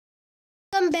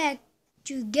back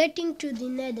to Getting to the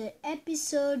Nether,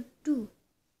 episode 2.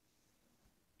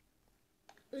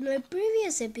 In my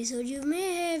previous episode, you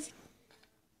may have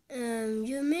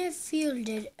feel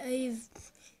that I've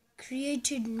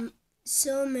created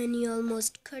so many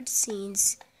almost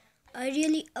cutscenes. I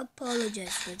really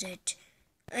apologize for that.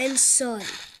 I'm sorry.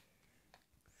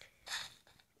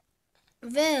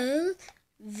 Well,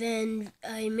 when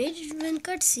I made one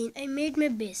cutscene, I made my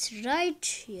base right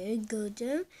here. Go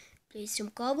down, place some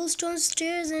cobblestone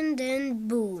stairs, and then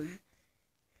boom,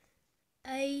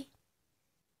 I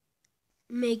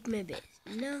make my base.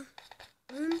 Now,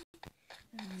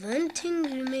 one thing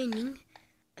remaining.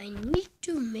 I need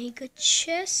to make a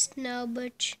chest now,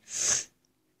 but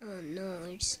oh no,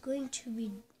 it's going to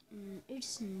be.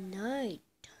 It's night.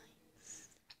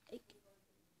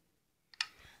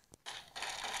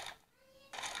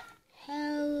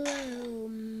 Hello,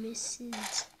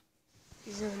 Mrs.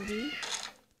 Zombie.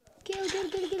 Kill.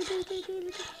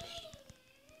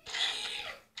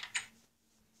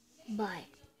 Bye.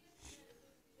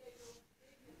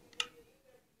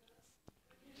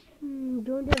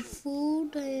 Don't have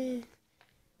food. I'm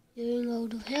getting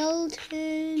out of health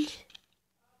and.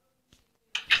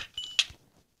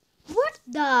 What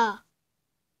the?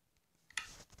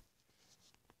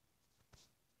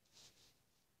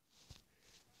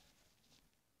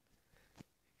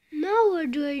 Now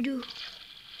what do I do?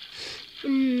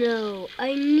 No,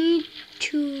 I need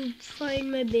to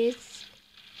find my base.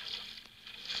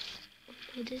 Oh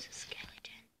no, there's a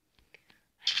skeleton.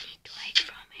 I need to hide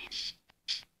from him.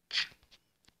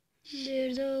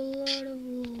 There's a lot of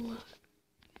mobs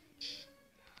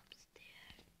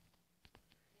there.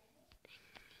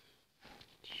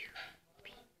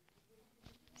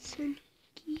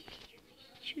 Sunky,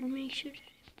 should make sure that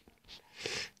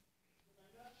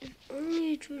if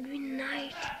only it would be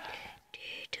night,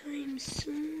 daytime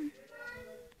soon.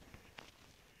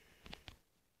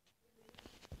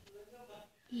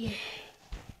 Yeah.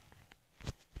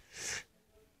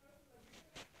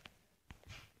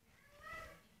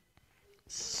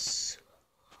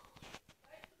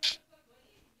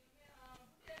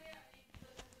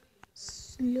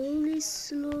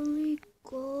 Slowly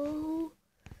go.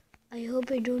 I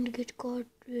hope I don't get caught.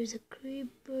 There's a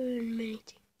creeper and many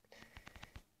things.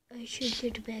 I should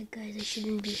get back, guys. I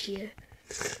shouldn't be here.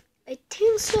 I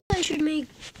think so. I should make.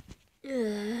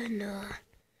 No.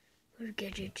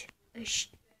 Forget it.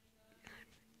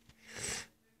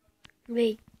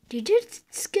 Wait, did that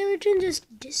skeleton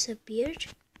just disappear?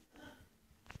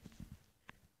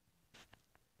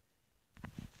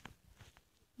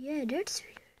 Yeah, that's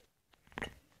weird.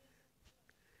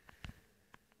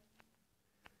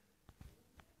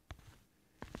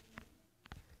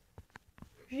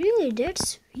 Really,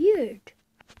 that's weird.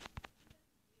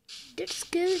 That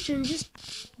skeleton just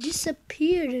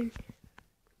disappeared and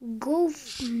go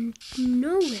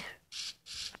nowhere.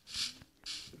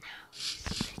 Now is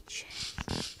my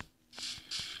chance.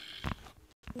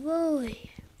 Whoa. I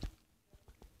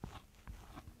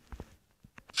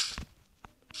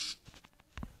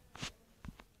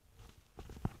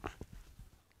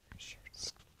should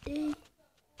stay.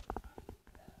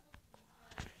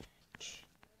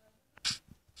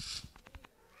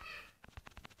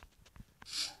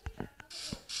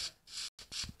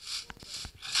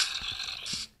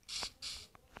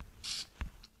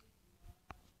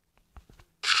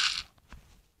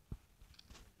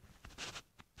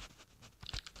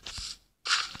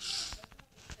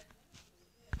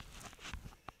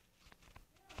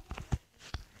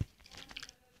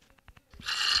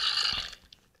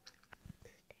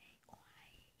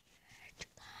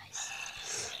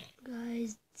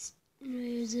 Guys,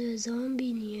 there's a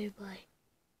zombie nearby.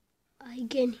 I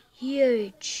can hear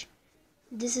it.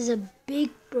 This is a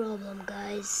big problem,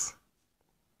 guys.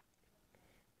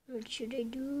 What should I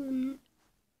do?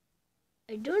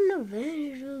 I don't know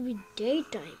when it will be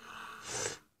daytime.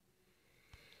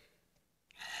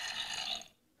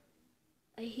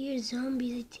 I hear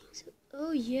zombies, I think so.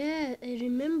 Oh yeah, I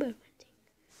remember one thing.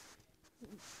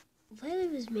 While I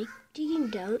was digging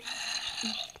down,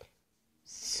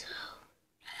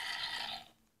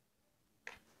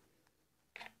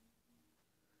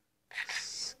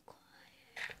 so quietly.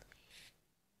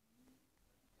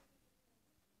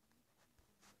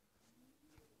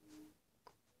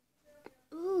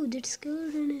 Oh, that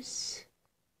skeleton is.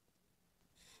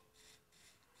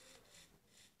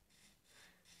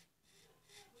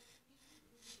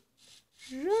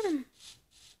 Run!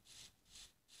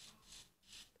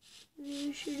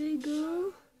 Where should I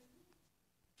go?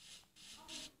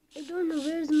 I don't know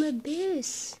where's my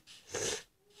base.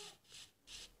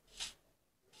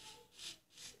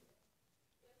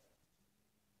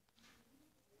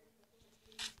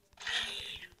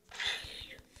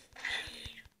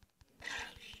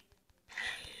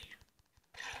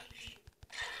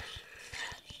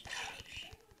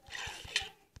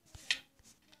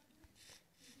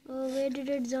 Where did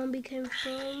that zombie come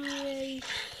from?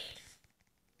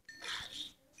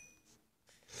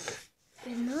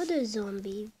 Another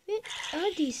zombie. Where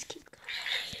are these kids?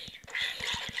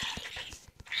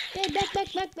 Hey, back.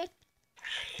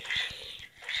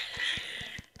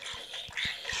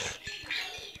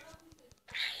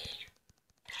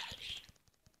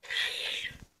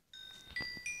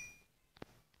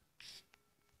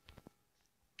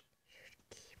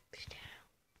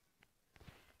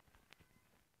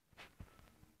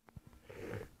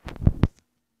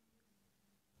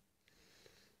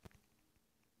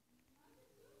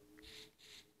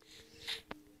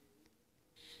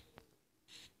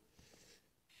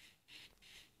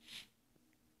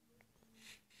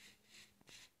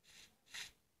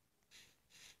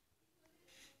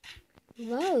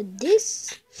 Wow,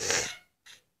 this.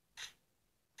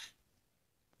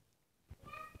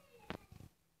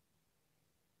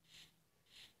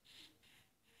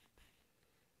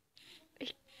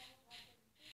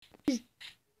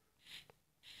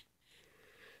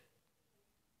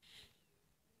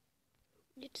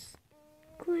 It's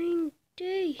going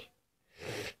day.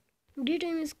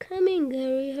 Daytime is coming.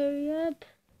 Hurry up.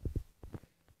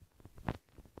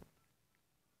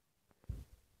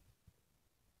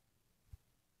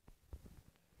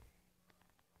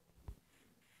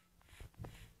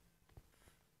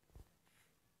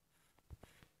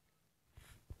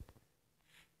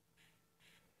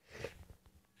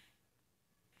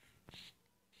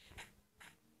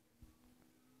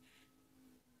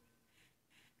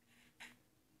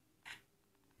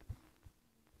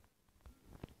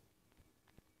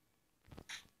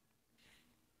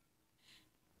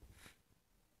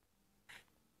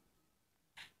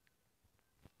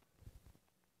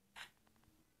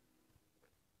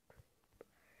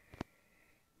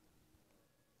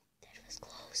 That was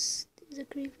close. There's a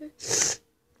creeper.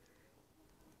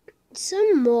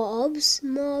 Some mobs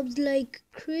like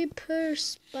creeper,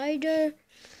 spider,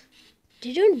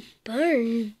 they don't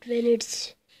burn when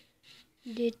it's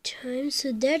daytime,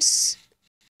 so that's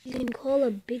you can call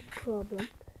a big problem.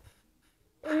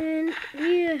 And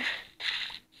yeah,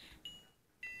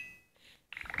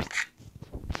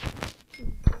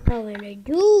 now and I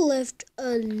do left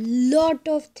a lot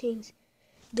of things.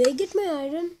 Do I get my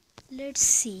iron? Let's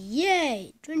see.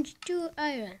 Yay, 22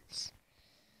 irons.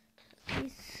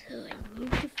 Okay, so I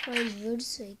need to find wood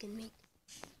so I can make.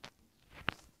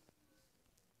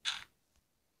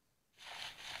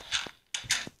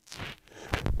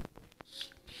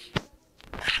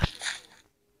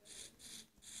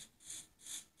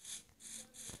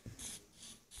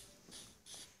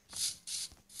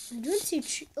 I don't see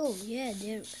tree. Oh yeah,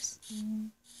 there was.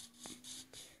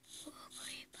 Oh,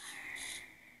 creeper.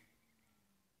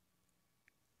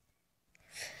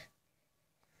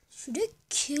 Should I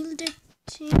kill that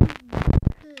thing?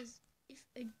 Because if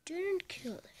I didn't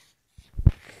kill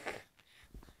it,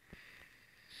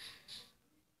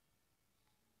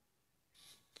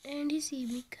 and he see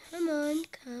me. Come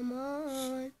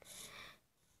on.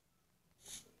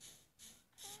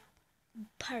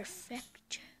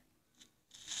 Perfect.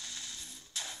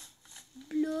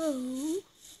 Blow.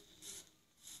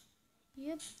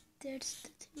 Yep, that's the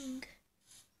thing.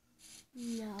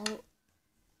 Now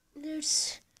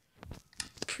let's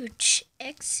put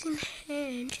X in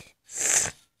hand.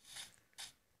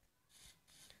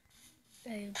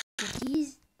 I'll put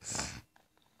these.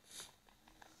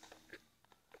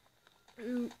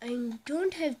 I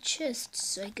don't have chests,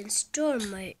 so I can store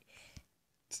my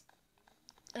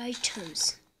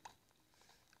items.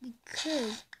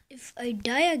 Because if I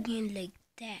die again like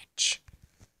that,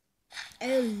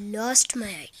 I'll lost my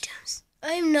items.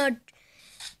 I'm not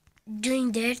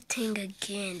doing that thing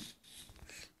again.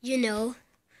 You know,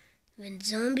 when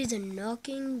zombies are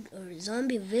knocking or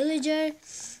zombie villager,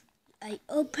 I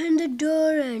open the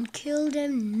door and kill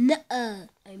them. Nuh-uh,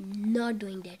 I'm not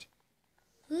doing that.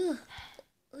 Oh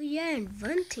yeah, and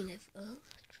one thing I forgot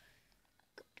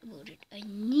about it. I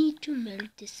need to melt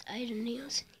this iron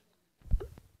nails.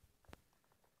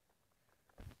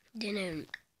 Then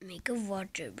I'll make a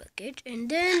water bucket, and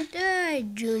then I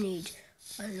do need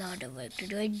a lot of work to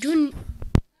do.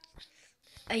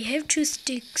 I have 2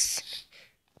 sticks.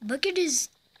 Bucket is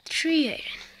 3 iron.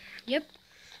 Yep.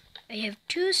 I have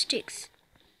 2 sticks.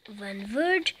 1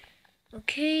 wood.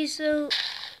 Okay, so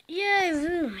yeah, I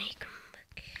will make a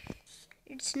bucket.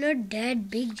 It's not that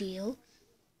big deal.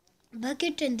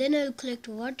 Bucket, and then I'll collect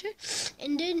water,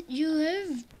 and then you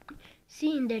have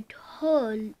seen that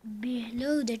hole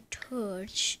below the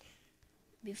torch.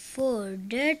 Before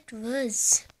that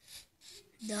was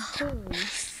the hole.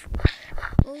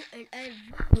 Oh, and I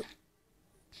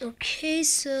will Okay,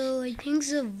 so I think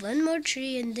so one more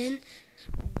tree and then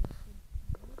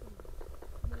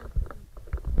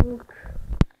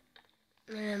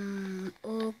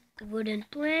oak wooden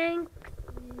plank,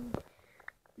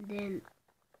 and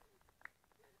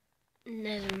then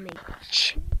I will make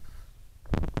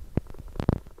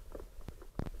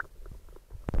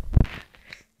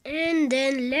and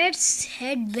then let's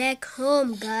head back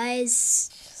home,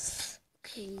 guys.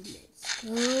 Okay,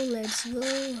 let's go,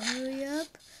 hurry up.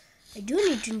 I do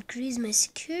need to increase my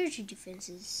security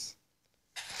defenses.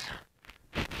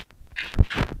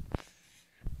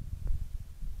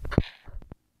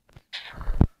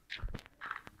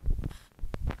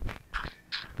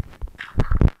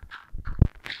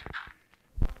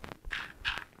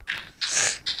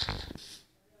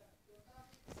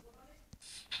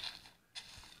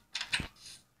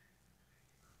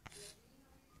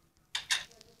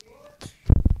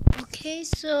 Okay,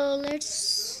 so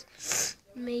let's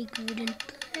make wooden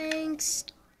planks,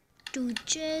 2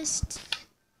 chests.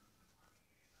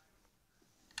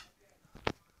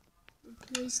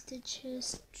 Place the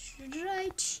chest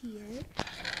right here.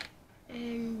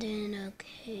 And then,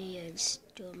 okay, I'll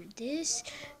store this.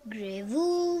 Grey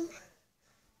wool.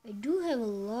 I do have a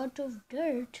lot of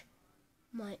dirt.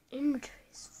 My inventory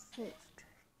is full of dirt.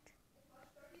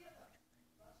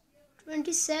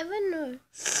 27 or...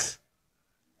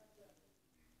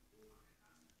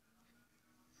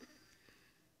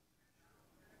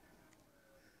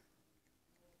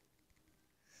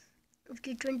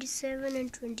 Okay, 27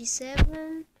 and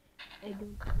 27. I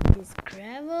don't put this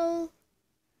gravel.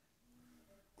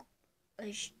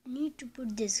 I need to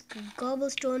put this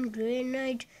cobblestone,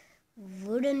 granite,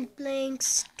 wooden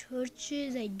planks,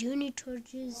 torches. I do need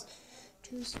torches.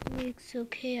 2 sticks.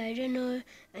 Okay, iron ore.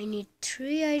 I need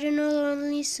 3 iron ore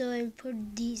only, so I'll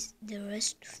put the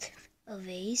rest of them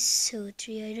away. So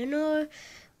 3 iron ore,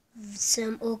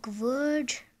 some oak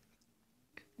wood,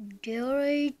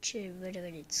 diorite, whatever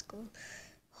it's called.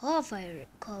 Half iron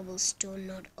cobblestone,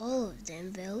 not all of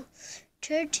them. Well,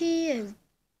 30 and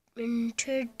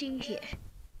 30 here.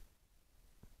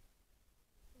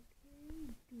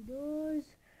 Okay, 2 doors,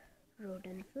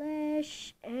 rotten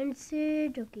flesh, and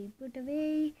seed. Okay, put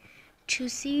away. 2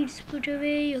 seeds put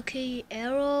away. Okay,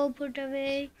 arrow put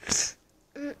away.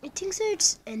 I think so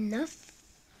it's enough.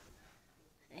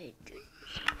 I don't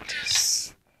need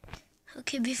this.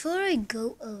 Okay, before I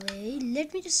go away,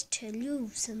 let me just tell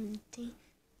you something.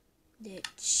 That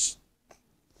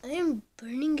I am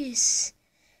burning this.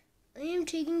 I am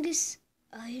taking this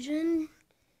iron.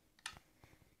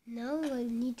 Now I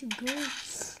need to go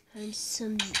and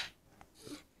some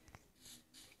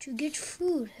to get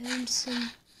food and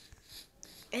some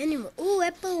animal. Oh,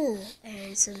 apple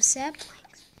and some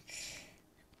saplings.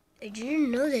 I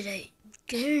didn't know that I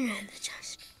didn't have the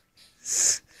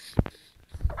chance.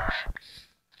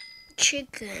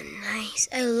 Chicken, nice.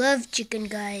 I love chicken,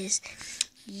 guys.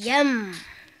 Yum.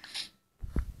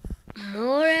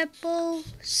 More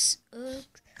apples.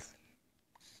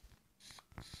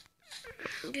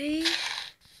 Okay.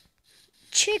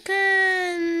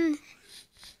 Chicken.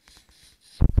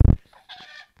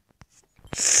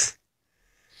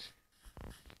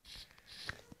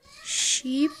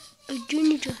 Sheep. I do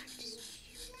need to.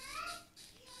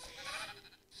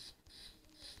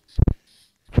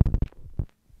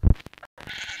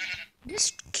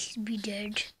 This could be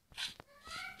dead.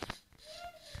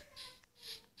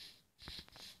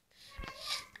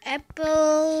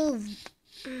 Apple.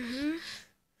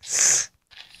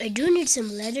 I do need some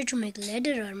leather to make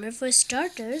leather armor for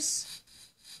starters.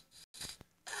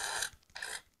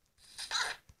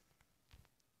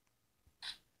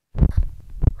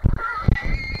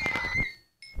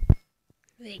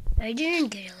 Wait, I didn't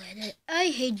get a leather. I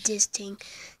hate this thing.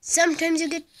 Sometimes you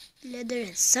get leather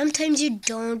and sometimes you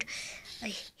don't.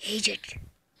 I hate it.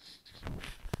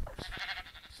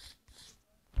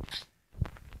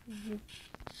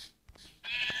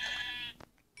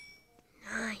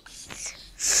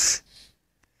 Nice.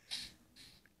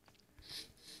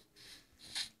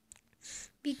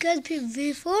 Because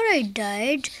before I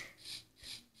died,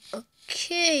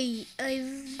 okay, I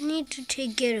need to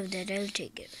take care of that. I'll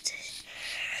take care of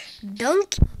that.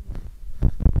 Donkey.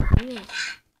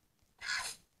 Yes.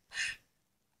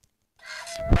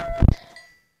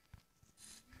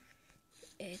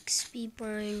 XP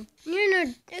point.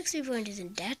 XP point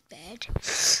isn't that bad,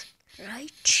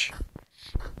 right?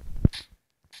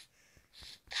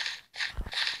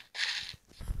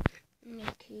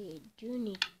 Okay, I do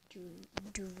need to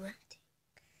do one thing.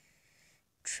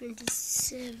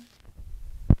 27.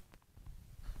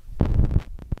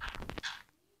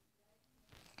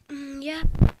 Yeah.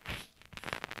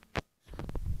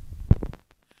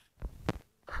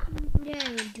 Yeah,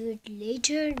 I will do it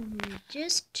later.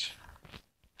 Just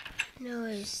now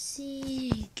I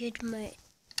see, get my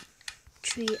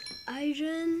 3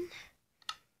 iron.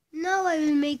 Now I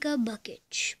will make a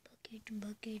bucket.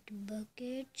 Bucket.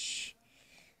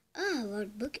 Ah,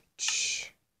 what bucket?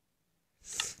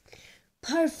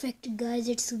 Perfect, guys.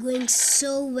 It's going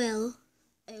so well.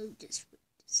 I'll just put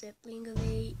the sapling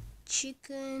away.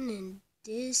 Chicken and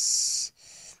this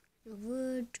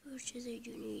wood. Torches I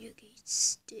do need. Okay,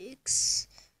 sticks.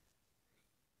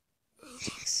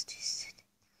 Okay,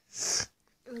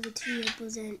 3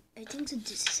 apples, and I think so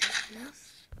this is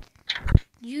enough.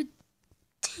 You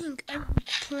think I would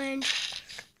plant?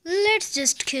 Let's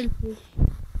just kill you.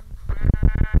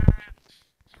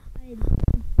 I'm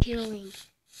killing.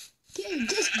 Kill,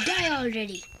 just die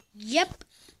already. Yep.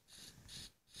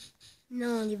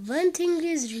 Now only one thing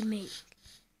is remaining.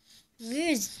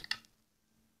 Where's?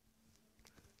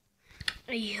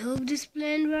 I hope this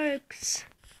plan works.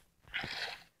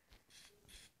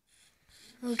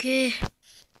 Okay,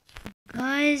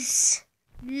 guys,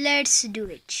 let's do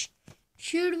it.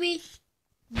 Should we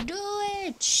do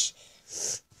it?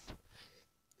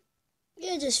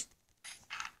 Yeah, just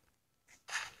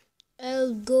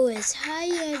I'll go as high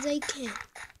as I can.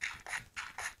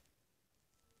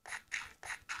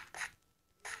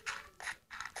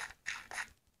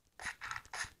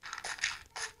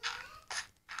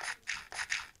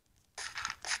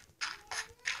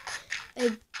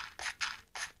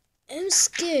 I'm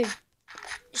scared,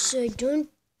 so I don't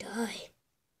die.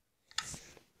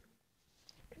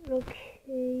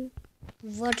 Okay,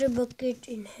 water bucket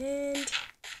in hand.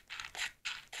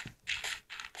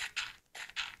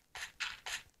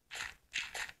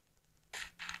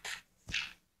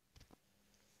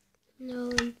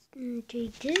 Now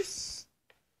take this.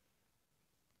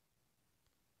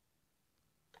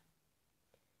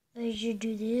 I should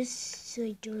do this so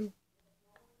I don't.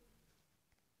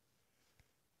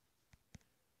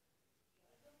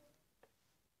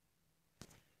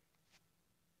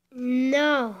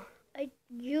 Now,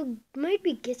 you might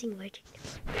be guessing right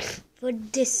for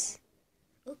this.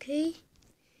 Okay,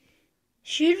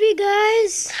 should we,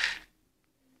 guys?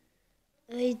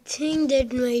 I think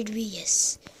that might be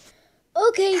yes.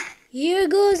 Okay, here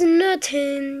goes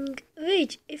nothing.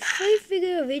 Wait, if I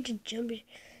figure a way to jump it,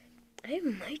 I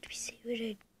might be safe, but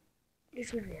it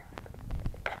would be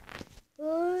hard.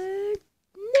 But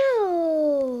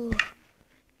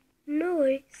no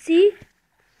way. See,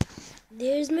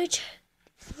 there's my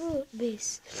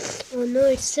base. Oh no,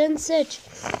 it's sunset.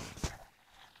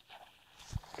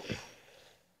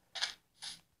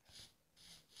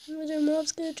 Other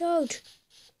mobs get out.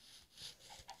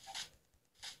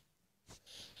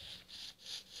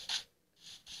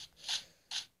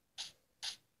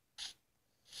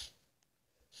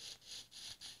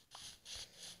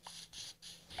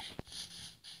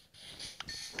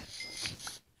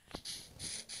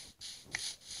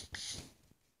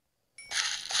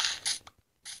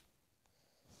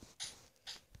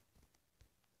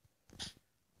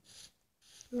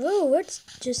 Whoa, what's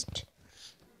just...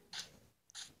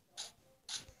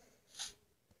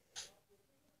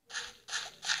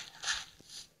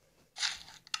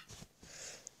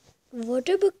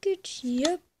 Water bucket?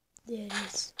 Yep, there it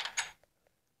is.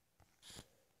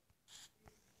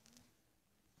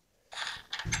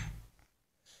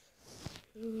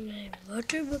 My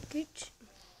water bucket.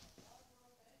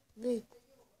 Wait.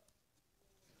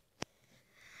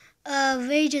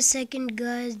 Wait a second,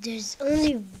 guys. There's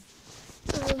only...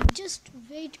 just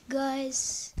wait,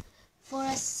 guys, for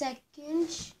a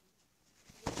second.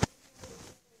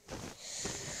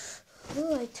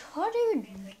 Oh, I thought I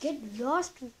would get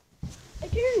lost. I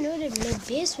didn't know that my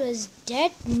base was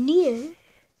that near.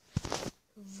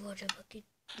 Water bucket.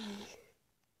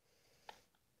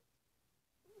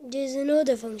 There's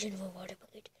another function for water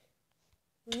bucket.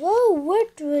 Whoa,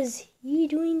 what was he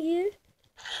doing here?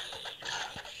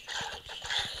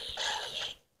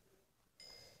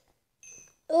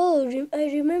 Oh,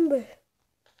 I remember.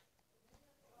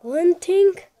 One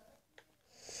thing.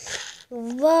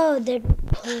 Wow, that...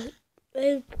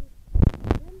 I'll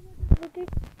put it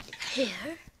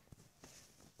here.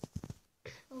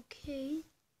 Okay.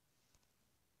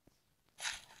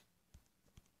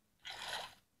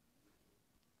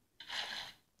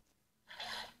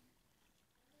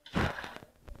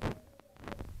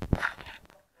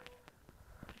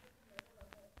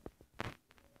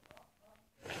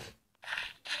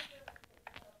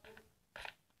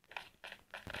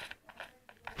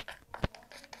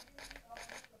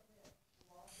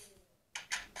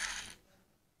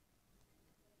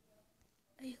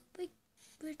 I hope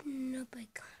but nope, I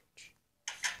can't.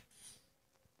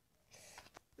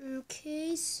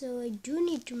 Okay, so I do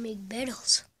need to make bed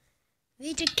also.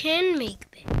 Wait, I can make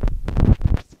bed.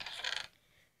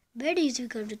 Bed is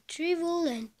equal to 3 wool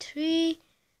and 3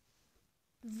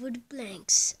 wood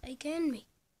planks. I can make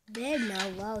bed now.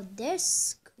 Wow,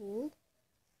 that's cool.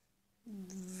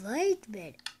 White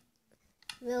bed.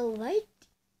 Well, white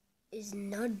is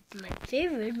not my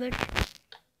favorite, but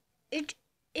it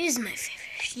is my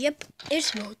favorite. Yep,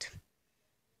 it's both.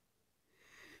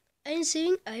 I'm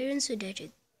saying iron so that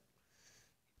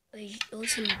I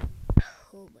also need a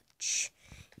whole bunch.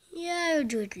 Yeah, I'll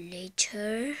do it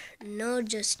later. Not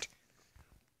just.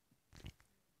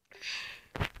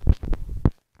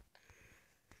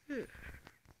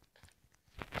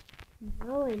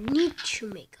 Now I need to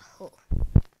make a hole.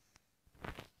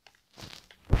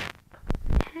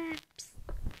 Perhaps.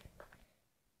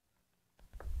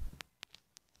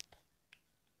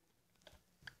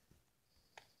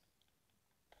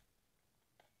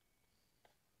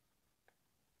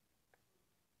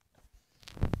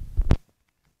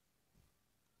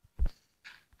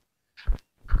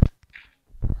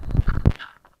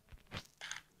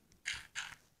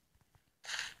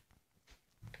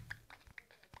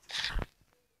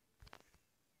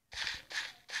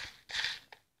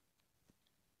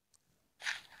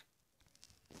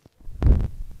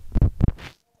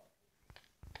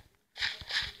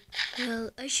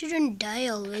 Well, I shouldn't die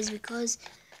always because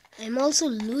I'm also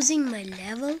losing my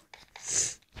level.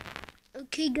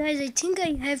 Okay guys, I think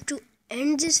I have to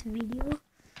end this video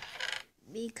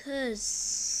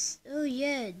because oh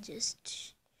yeah,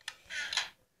 just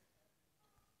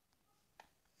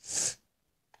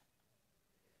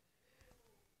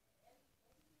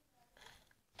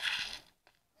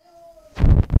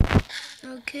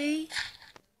okay.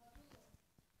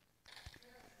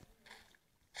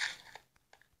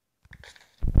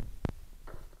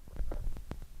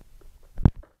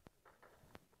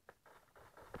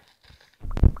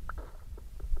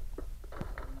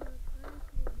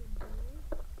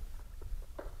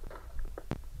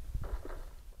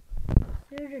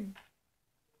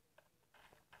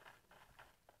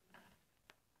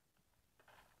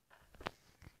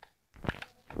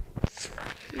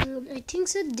 I think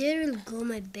so. There will go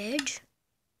my bed.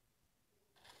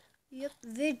 Yep.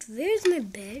 Wait, where's my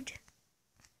bed?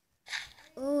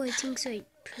 Oh, I think so. I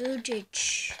put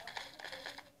it.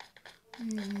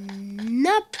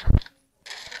 Nope.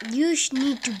 You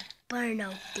need to burn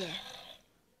out there,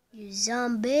 you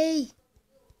zombie.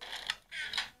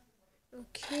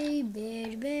 Okay,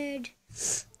 bed.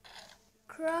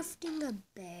 Crafting a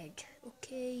bed.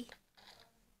 Okay.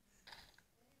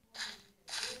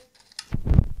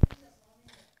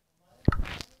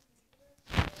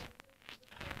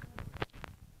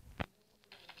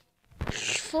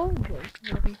 Four good.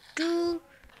 1, 2,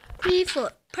 3,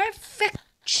 4. Perfect.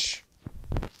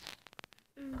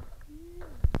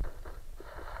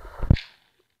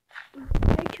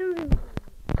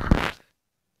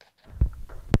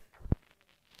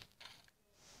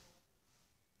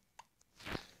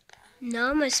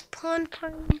 Now my spawn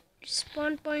point is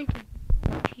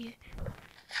here.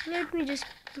 Let me just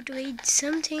put away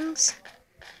some things.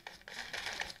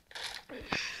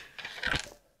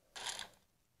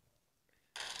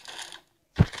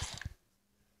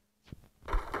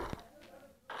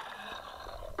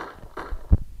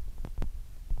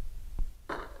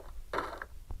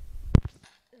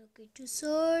 Okay, 2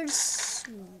 swords,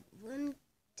 1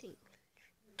 thing.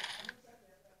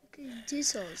 Okay,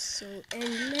 this also,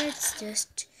 and let's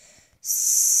just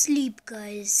sleep,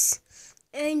 guys.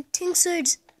 I think so.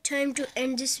 It's time to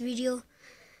end this video.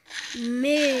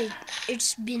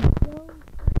 It's been a long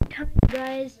time,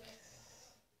 guys.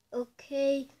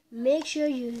 Okay, make sure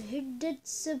you hit that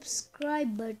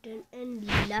subscribe button and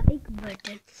like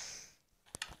button.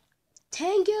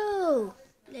 Thank you.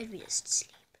 Let me just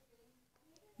sleep.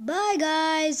 Bye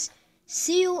guys.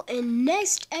 See you in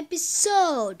next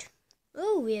episode.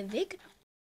 Oh, we are waking up.